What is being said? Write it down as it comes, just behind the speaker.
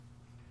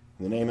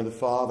In the name of the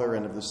Father,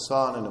 and of the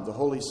Son, and of the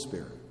Holy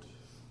Spirit.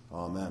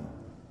 Amen.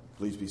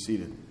 Please be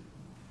seated.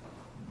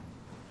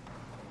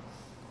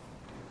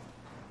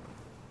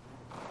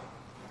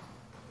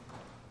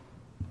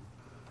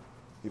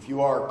 If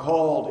you are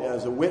called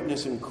as a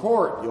witness in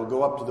court, you'll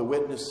go up to the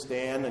witness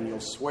stand and you'll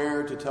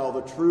swear to tell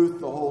the truth,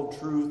 the whole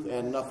truth,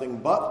 and nothing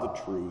but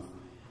the truth.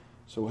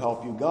 So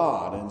help you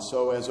God. And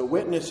so as a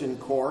witness in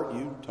court,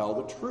 you tell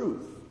the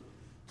truth.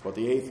 It's what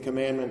the 8th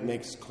commandment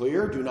makes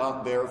clear. Do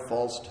not bear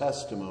false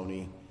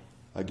testimony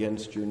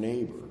against your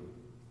neighbor.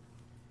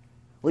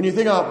 When you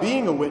think about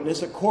being a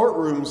witness, a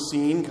courtroom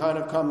scene kind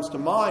of comes to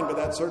mind, but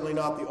that's certainly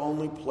not the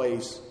only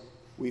place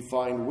we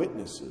find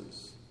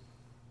witnesses.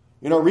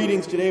 In our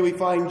readings today, we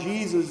find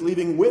Jesus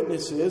leaving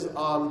witnesses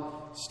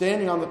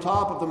standing on the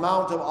top of the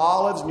Mount of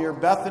Olives near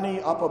Bethany,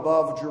 up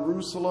above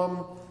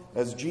Jerusalem,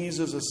 as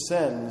Jesus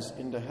ascends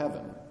into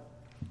heaven.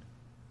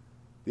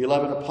 The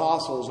 11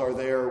 apostles are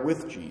there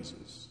with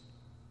Jesus.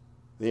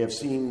 They have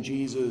seen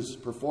Jesus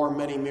perform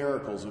many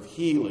miracles of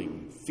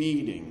healing,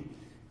 feeding,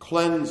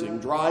 cleansing,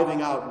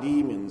 driving out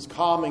demons,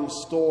 calming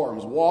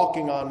storms,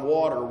 walking on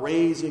water,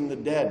 raising the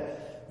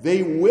dead.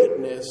 They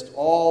witnessed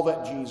all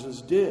that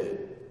Jesus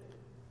did.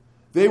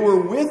 They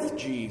were with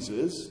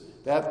Jesus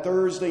that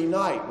Thursday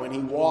night when he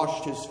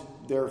washed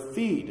their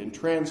feet and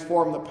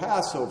transformed the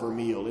Passover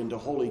meal into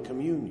Holy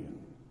Communion.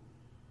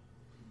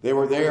 They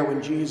were there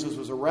when Jesus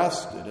was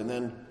arrested and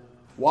then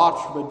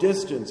watched from a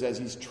distance as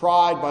he's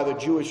tried by the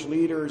Jewish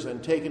leaders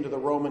and taken to the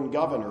Roman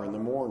governor in the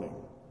morning.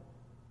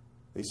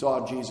 They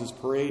saw Jesus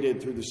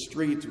paraded through the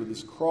streets with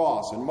his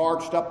cross and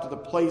marched up to the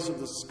place of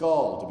the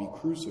skull to be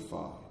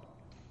crucified.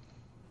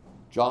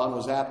 John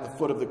was at the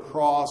foot of the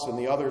cross and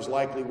the others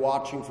likely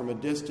watching from a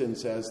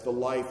distance as the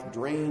life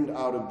drained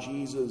out of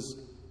Jesus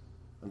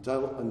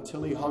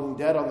until he hung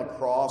dead on the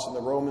cross and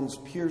the Romans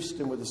pierced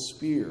him with a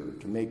spear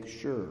to make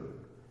sure.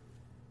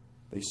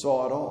 They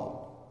saw it all.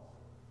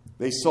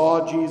 They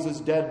saw Jesus'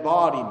 dead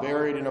body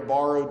buried in a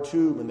borrowed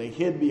tomb, and they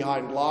hid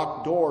behind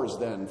locked doors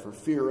then for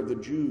fear of the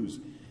Jews,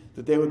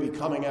 that they would be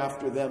coming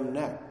after them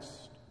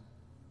next.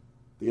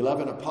 The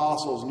 11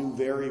 apostles knew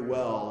very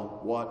well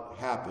what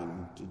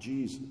happened to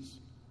Jesus.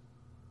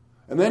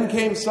 And then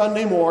came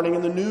Sunday morning,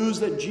 and the news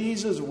that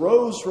Jesus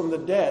rose from the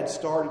dead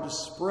started to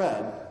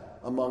spread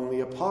among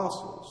the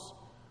apostles.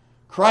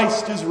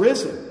 Christ is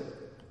risen.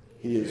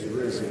 He is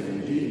risen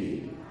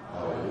indeed.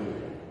 Hallelujah.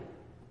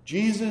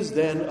 Jesus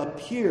then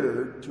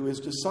appeared to his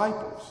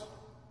disciples.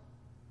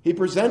 He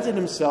presented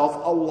himself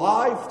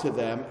alive to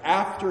them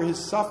after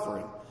his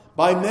suffering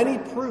by many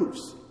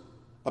proofs,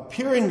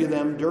 appearing to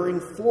them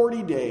during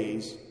 40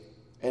 days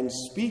and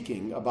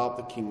speaking about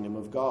the kingdom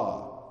of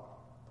God.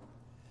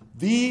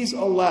 These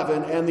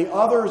 11 and the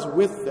others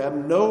with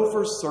them know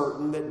for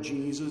certain that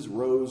Jesus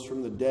rose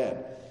from the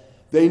dead.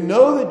 They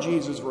know that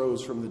Jesus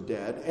rose from the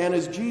dead, and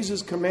as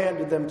Jesus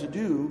commanded them to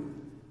do,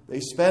 they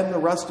spend the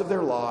rest of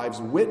their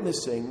lives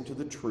witnessing to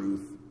the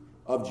truth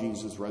of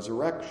Jesus'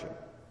 resurrection.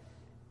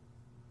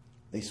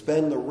 They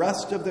spend the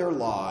rest of their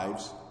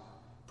lives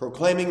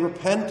proclaiming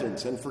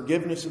repentance and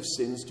forgiveness of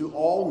sins to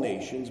all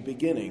nations,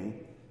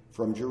 beginning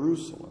from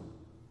Jerusalem.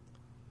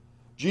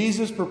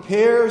 Jesus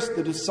prepares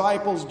the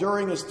disciples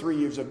during his 3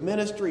 years of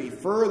ministry. He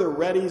further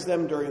readies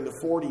them during the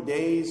 40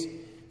 days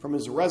from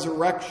his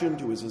resurrection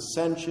to his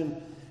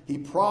ascension. He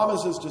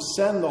promises to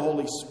send the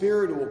Holy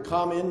Spirit who will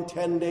come in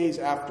 10 days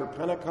after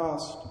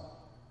Pentecost.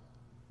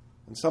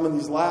 And some of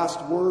these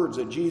last words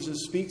that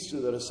Jesus speaks to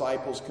the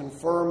disciples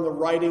confirm the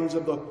writings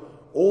of the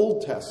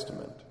Old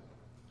Testament.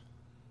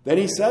 Then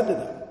he said to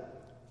them,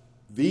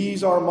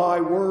 "These are my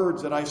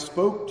words that I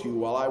spoke to you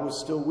while I was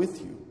still with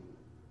you,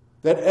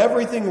 that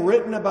everything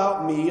written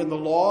about me in the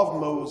law of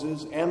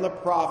Moses and the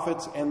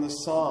prophets and the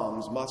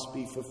Psalms must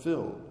be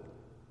fulfilled."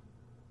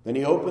 Then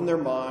he opened their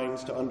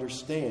minds to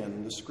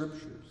understand the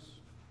Scriptures.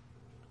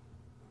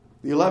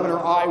 The 11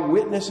 are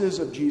eyewitnesses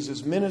of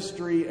Jesus'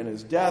 ministry and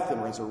his death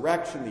and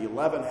resurrection. The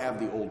 11 have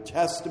the Old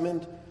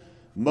Testament,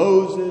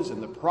 Moses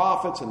and the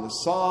prophets and the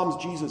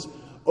Psalms. Jesus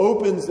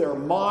opens their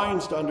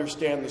minds to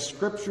understand the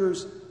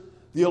Scriptures.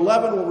 The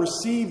 11 will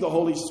receive the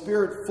Holy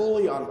Spirit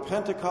fully on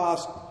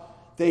Pentecost.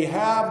 They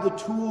have the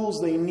tools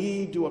they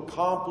need to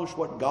accomplish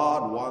what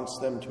God wants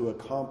them to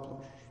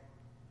accomplish.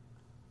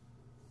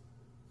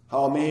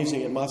 How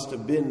amazing it must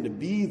have been to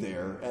be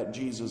there at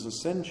Jesus'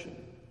 ascension,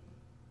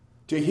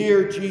 to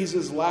hear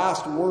Jesus'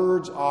 last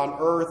words on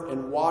earth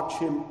and watch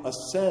him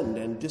ascend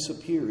and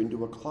disappear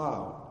into a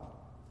cloud.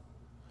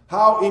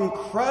 How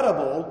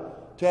incredible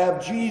to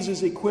have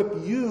Jesus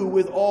equip you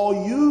with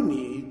all you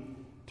need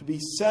to be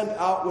sent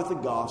out with the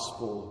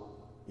gospel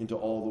into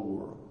all the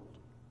world.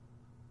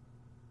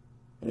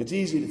 And it's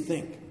easy to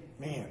think,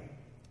 man,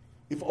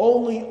 if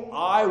only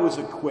I was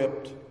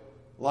equipped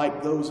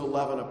like those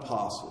 11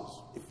 apostles.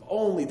 If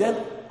only,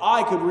 then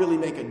I could really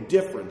make a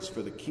difference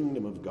for the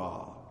kingdom of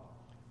God.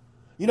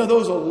 You know,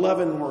 those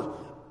 11 were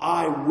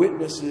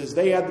eyewitnesses.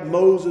 They had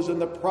Moses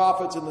and the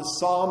prophets and the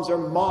Psalms. Their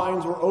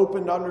minds were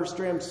open to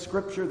understand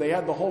Scripture. They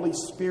had the Holy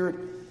Spirit.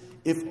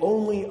 If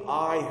only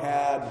I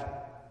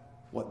had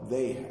what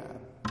they had.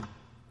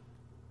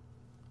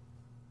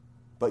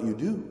 but you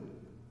do.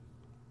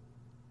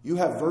 You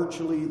have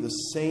virtually the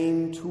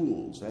same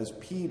tools as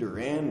Peter,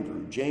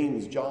 Andrew,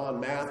 James,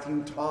 John,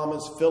 Matthew,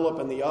 Thomas, Philip,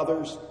 and the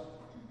others.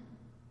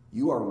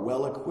 You are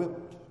well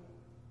equipped.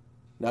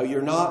 Now,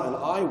 you're not an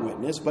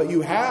eyewitness, but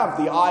you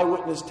have the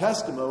eyewitness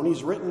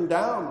testimonies written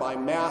down by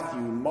Matthew,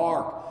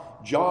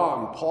 Mark,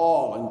 John,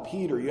 Paul, and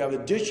Peter. You have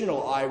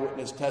additional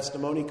eyewitness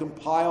testimony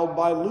compiled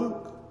by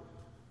Luke.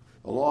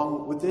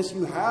 Along with this,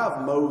 you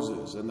have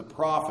Moses and the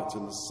prophets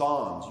and the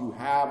Psalms. You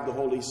have the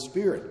Holy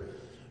Spirit.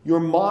 Your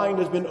mind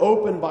has been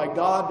opened by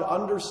God to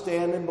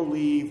understand and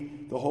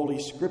believe the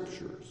Holy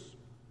Scriptures.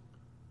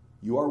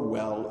 You are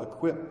well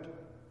equipped.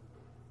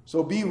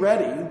 So be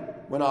ready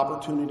when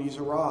opportunities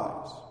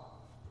arise.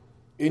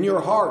 In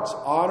your hearts,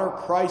 honor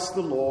Christ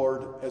the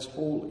Lord as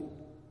holy,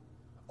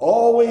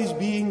 always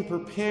being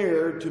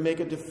prepared to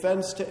make a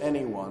defense to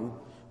anyone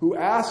who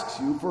asks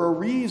you for a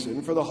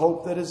reason for the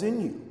hope that is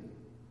in you.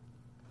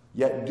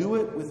 Yet do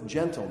it with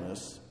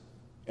gentleness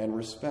and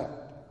respect.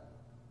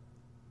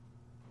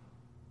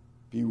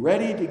 Be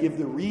ready to give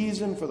the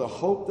reason for the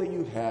hope that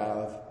you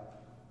have,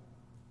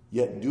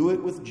 yet do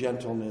it with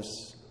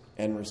gentleness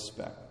and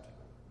respect.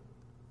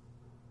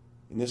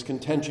 In this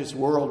contentious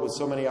world with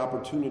so many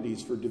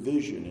opportunities for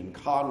division and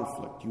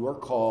conflict, you are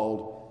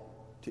called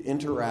to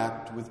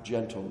interact with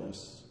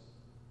gentleness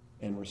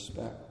and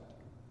respect.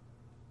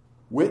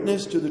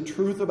 Witness to the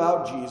truth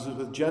about Jesus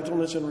with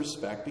gentleness and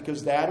respect,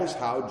 because that is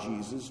how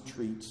Jesus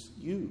treats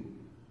you.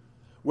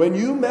 When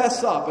you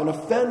mess up and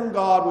offend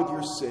God with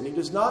your sin, He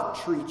does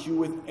not treat you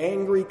with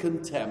angry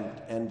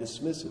contempt and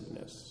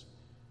dismissiveness.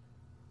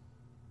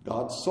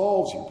 God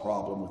solves your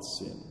problem with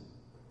sin.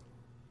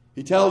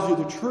 He tells you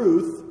the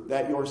truth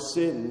that your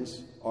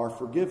sins are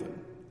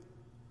forgiven.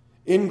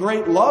 In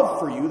great love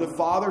for you, the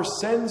Father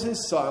sends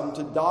His Son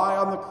to die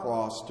on the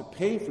cross to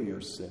pay for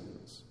your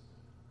sins.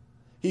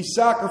 He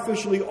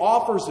sacrificially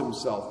offers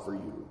Himself for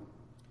you.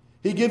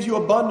 He gives you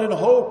abundant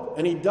hope,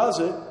 and He does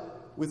it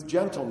with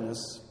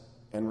gentleness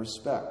and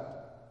respect.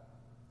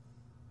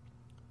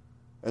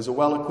 As a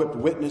well-equipped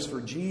witness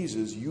for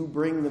Jesus, you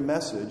bring the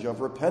message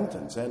of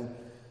repentance and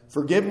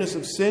forgiveness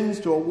of sins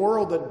to a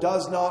world that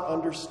does not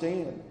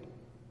understand.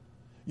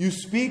 You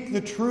speak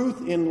the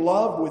truth in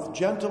love with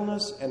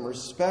gentleness and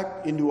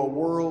respect into a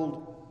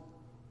world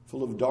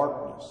full of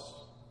darkness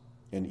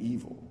and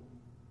evil.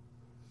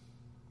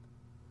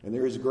 And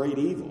there is great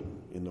evil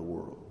in the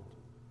world.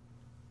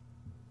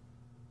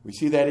 We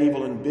see that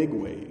evil in big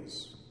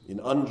ways,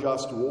 in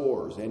unjust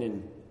wars, and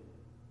in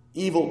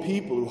evil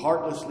people who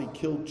heartlessly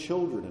kill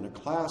children in a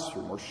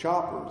classroom or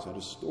shoppers at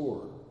a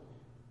store.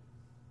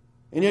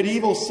 And yet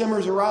evil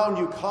simmers around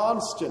you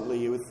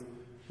constantly with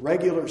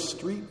regular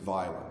street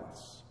violence.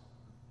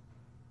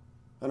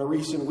 On a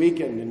recent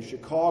weekend in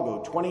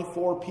Chicago,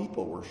 24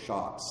 people were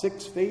shot,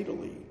 6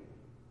 fatally,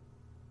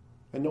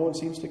 and no one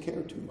seems to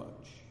care too much.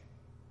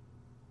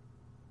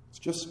 It's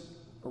just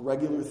a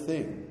regular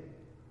thing.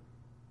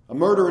 A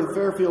murder in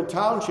Fairfield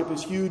Township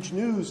is huge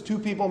news. 2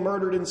 people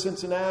murdered in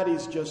Cincinnati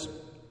is just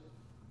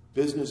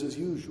business as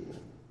usual.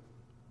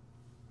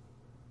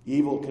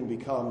 Evil can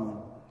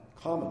become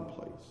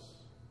commonplace.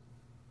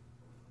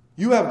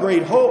 You have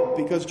great hope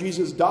because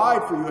Jesus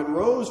died for you and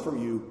rose for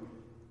you,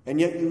 and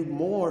yet you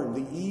mourn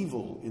the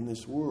evil in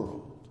this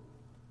world.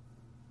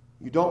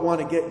 You don't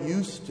want to get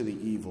used to the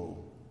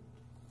evil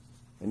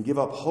and give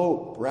up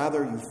hope.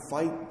 Rather, you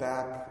fight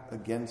back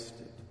against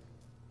it.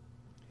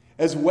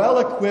 As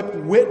well-equipped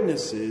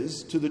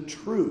witnesses to the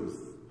truth,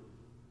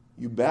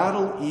 you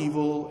battle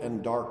evil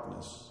and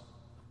darkness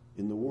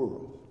in the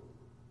world.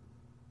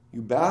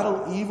 You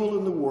battle evil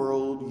in the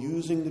world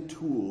using the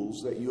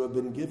tools that you have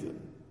been given.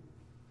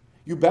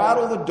 You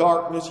battle the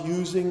darkness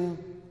using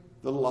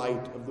the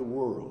light of the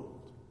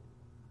world.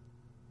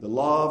 The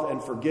love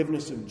and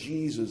forgiveness of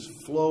Jesus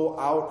flow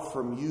out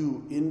from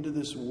you into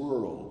this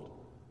world,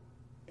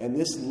 and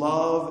this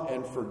love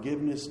and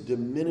forgiveness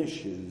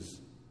diminishes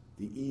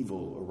the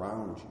evil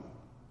around you.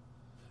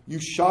 You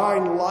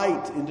shine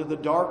light into the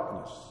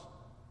darkness.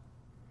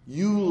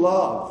 You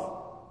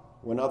love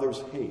when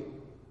others hate.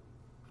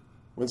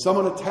 When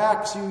someone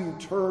attacks you, you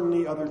turn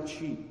the other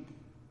cheek.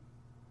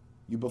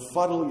 You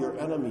befuddle your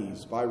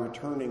enemies by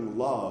returning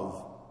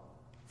love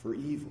for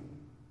evil.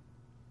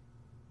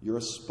 You're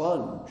a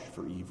sponge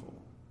for evil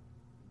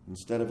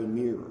instead of a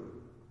mirror.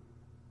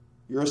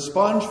 You're a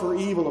sponge for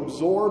evil,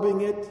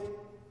 absorbing it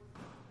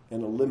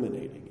and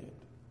eliminating it,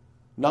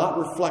 not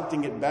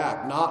reflecting it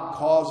back, not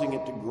causing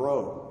it to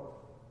grow,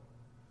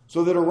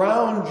 so that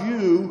around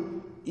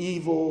you,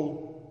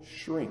 evil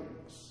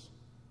shrinks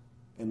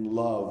and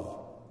love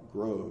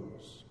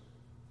grows.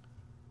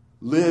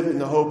 Live in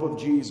the hope of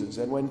Jesus,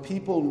 and when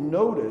people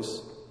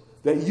notice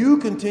that you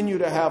continue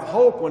to have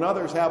hope when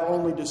others have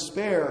only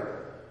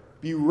despair,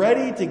 be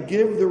ready to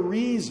give the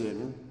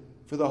reason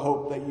for the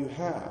hope that you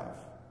have.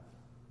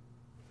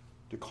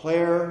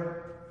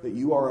 Declare that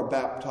you are a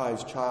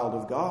baptized child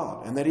of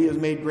God and that He has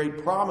made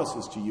great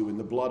promises to you in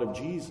the blood of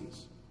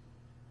Jesus.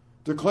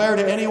 Declare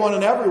to anyone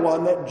and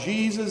everyone that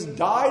Jesus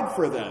died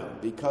for them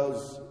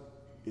because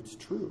it's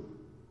true.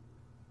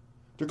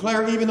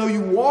 Declare, even though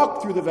you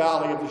walk through the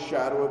valley of the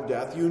shadow of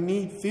death, you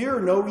need fear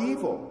no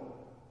evil,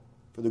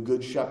 for the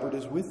good shepherd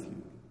is with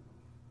you.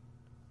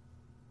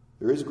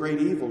 There is great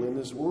evil in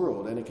this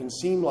world, and it can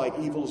seem like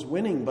evil is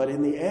winning, but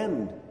in the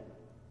end,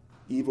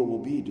 evil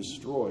will be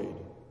destroyed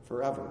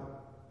forever.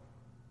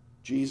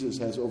 Jesus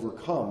has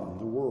overcome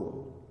the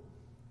world.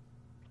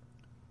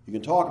 You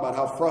can talk about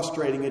how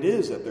frustrating it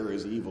is that there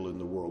is evil in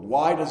the world.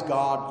 Why does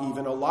God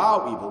even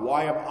allow evil?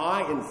 Why am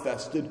I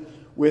infected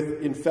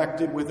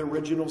with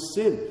original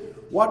sin?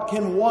 What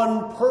can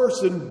one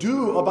person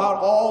do about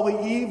all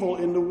the evil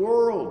in the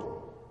world?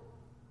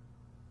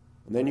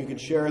 And then you can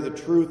share the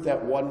truth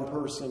that one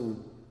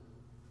person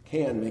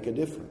can make a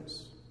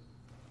difference.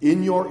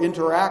 In your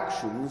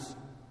interactions,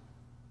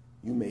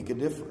 you make a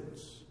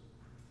difference.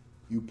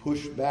 You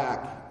push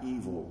back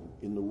evil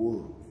in the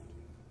world.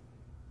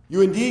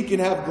 You indeed can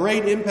have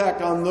great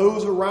impact on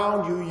those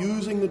around you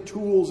using the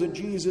tools that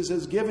Jesus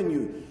has given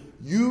you.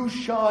 You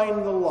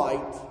shine the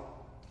light,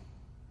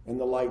 and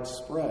the light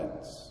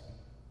spreads.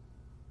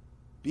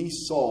 Be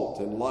salt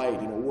and light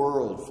in a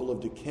world full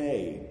of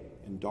decay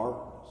and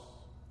darkness.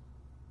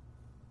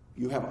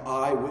 You have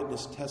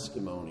eyewitness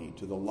testimony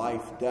to the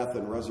life, death,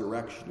 and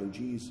resurrection of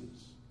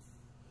Jesus.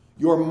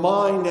 Your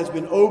mind has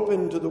been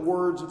opened to the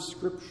words of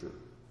Scripture.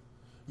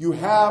 You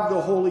have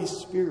the Holy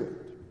Spirit.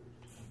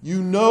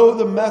 You know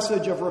the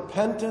message of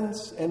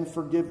repentance and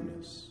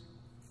forgiveness.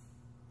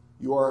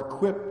 You are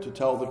equipped to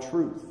tell the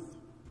truth,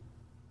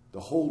 the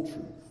whole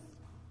truth,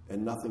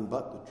 and nothing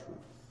but the truth.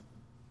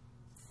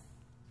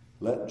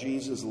 Let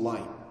Jesus'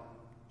 light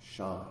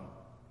shine.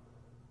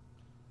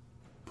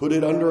 Put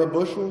it under a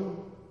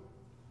bushel?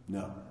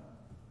 No.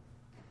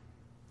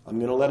 I'm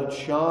going to let it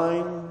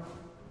shine,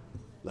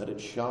 let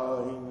it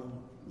shine,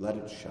 let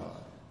it shine.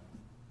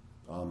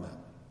 Amen.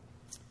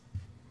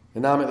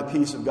 And now may the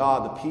peace of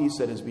God, the peace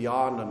that is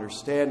beyond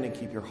understanding,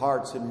 keep your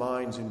hearts and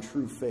minds in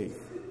true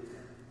faith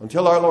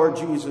until our Lord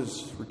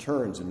Jesus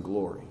returns in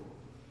glory.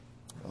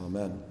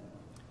 Amen.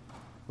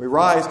 We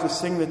rise to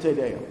sing the Te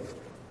Deum.